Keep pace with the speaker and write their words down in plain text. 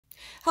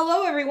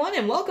Hello everyone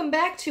and welcome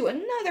back to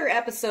another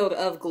episode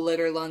of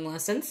Glitter Lung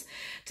Lessons.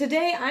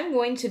 Today I'm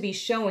going to be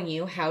showing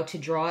you how to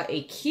draw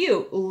a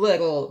cute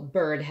little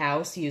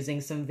birdhouse using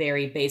some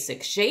very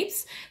basic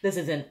shapes. This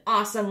is an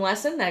awesome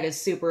lesson that is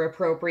super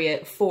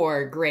appropriate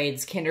for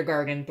grades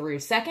kindergarten through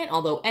 2nd,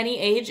 although any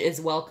age is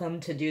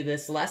welcome to do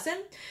this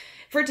lesson.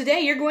 For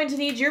today, you're going to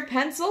need your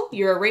pencil,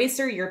 your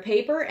eraser, your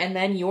paper, and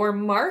then your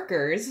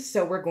markers.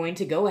 So we're going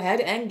to go ahead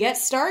and get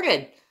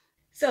started.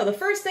 So the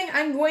first thing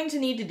I'm going to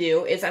need to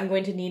do is I'm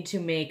going to need to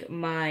make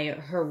my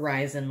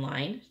horizon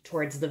line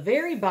towards the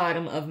very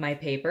bottom of my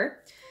paper.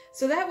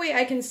 So that way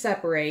I can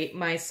separate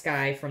my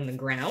sky from the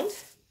ground.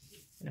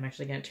 And I'm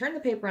actually going to turn the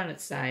paper on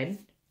its side.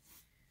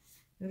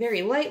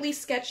 Very lightly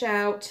sketch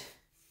out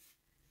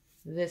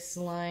this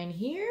line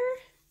here.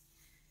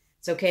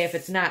 It's okay if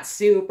it's not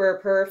super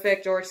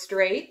perfect or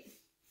straight.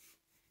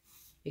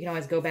 You can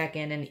always go back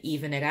in and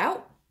even it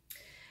out.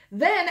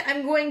 Then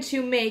I'm going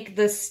to make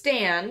the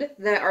stand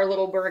that our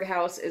little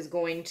birdhouse is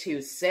going to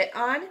sit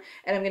on.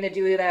 And I'm going to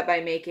do that by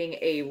making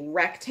a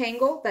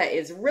rectangle that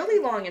is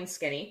really long and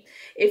skinny.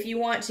 If you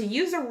want to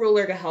use a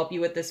ruler to help you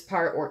with this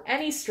part or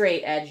any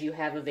straight edge you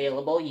have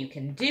available, you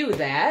can do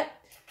that.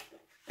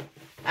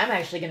 I'm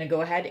actually going to go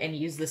ahead and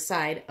use the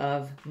side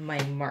of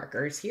my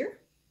markers here.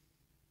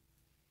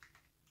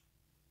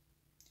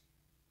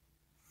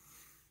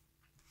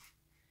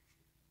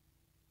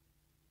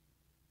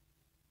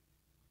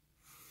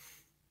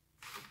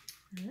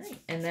 All right,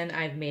 and then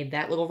I've made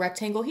that little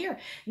rectangle here.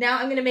 Now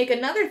I'm going to make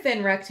another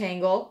thin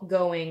rectangle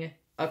going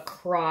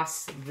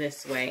across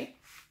this way.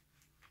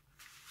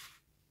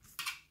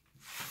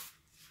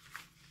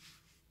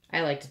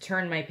 I like to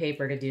turn my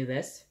paper to do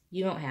this.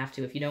 You don't have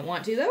to if you don't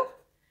want to, though.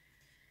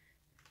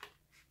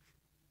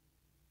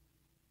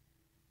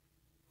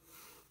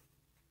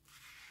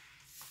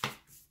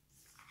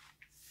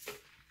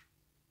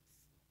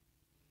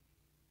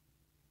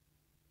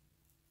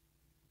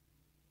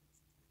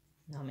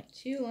 I'll make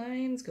 2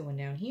 lines going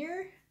down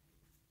here.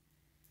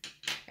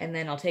 And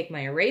then I'll take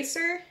my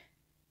eraser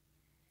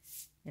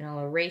and I'll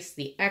erase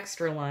the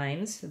extra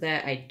lines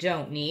that I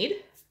don't need.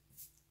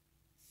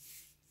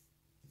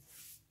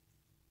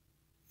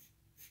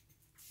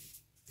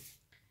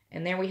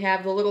 And there we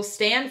have the little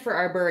stand for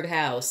our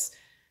birdhouse.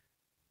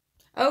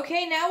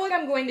 Okay, now what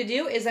I'm going to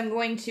do is I'm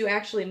going to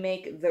actually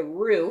make the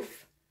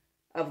roof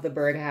of the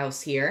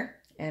birdhouse here.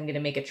 And I'm going to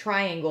make a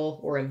triangle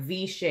or a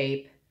V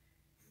shape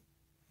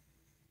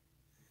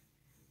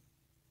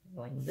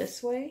going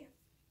this way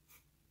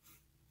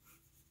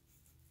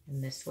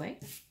and this way.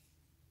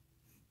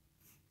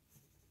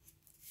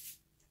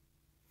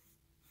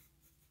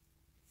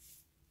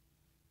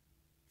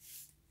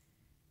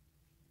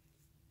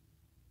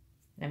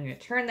 And I'm going to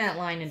turn that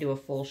line into a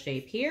full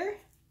shape here.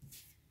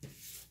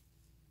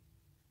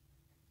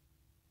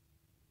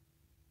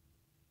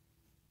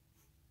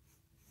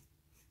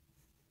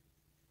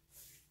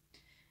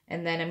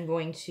 And then I'm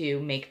going to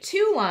make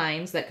 2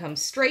 lines that come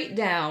straight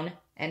down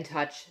and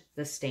touch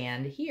the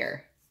stand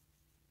here.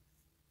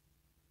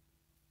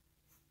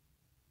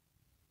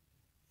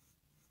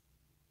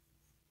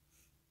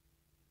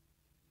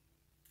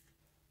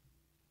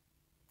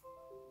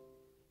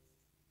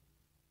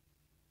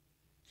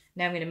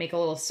 Now I'm going to make a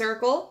little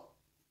circle.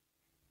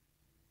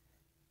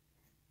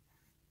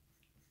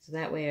 So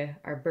that way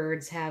our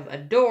birds have a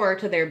door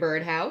to their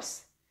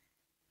birdhouse.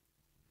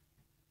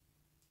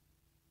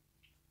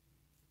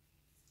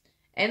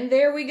 And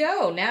there we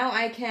go. Now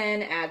I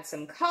can add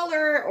some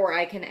color or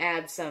I can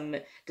add some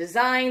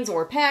designs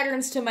or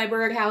patterns to my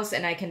birdhouse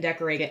and I can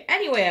decorate it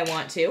any way I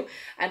want to.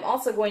 I'm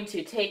also going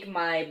to take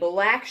my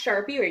black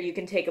Sharpie, or you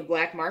can take a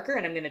black marker,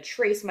 and I'm going to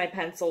trace my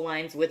pencil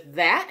lines with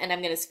that, and I'm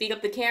going to speed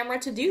up the camera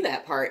to do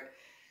that part.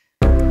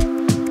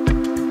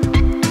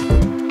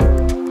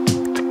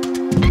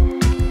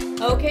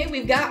 Okay,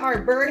 we've got our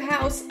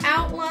birdhouse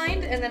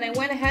outlined, and then I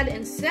went ahead,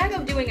 instead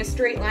of doing a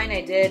straight line, I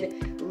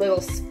did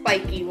little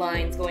spiky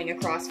lines going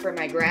across for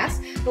my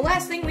grass. The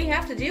last thing we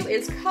have to do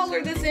is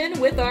color this in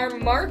with our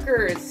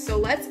markers. So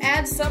let's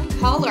add some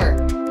color.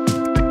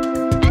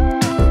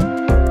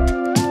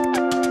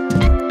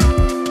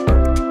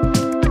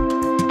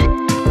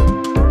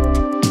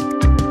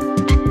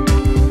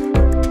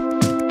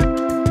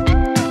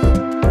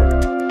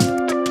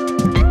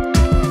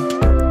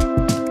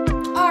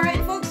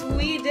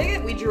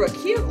 A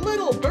cute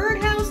little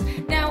birdhouse.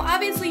 Now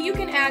obviously you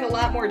can add a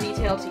lot more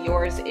detail to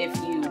yours if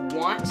you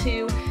want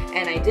to,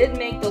 and I did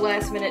make the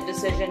last minute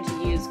decision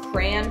to use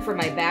crayon for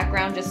my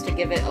background just to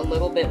give it a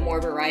little bit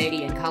more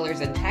variety in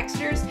colors and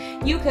textures.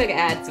 You could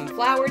add some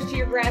flowers to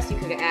your grass, you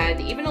could add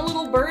even a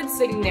little bird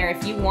sitting there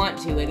if you want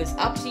to. It is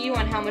up to you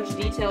on how much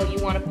detail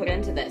you want to put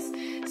into this.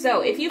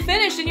 So if you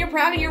finished and you're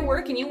proud of your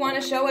work and you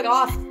want to show it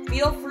off,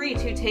 feel free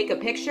to take a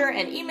picture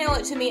and email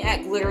it to me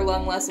at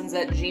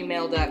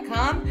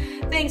glitterlunglessons@gmail.com.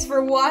 Thanks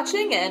for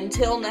watching, and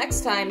until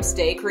next time,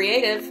 stay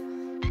creative.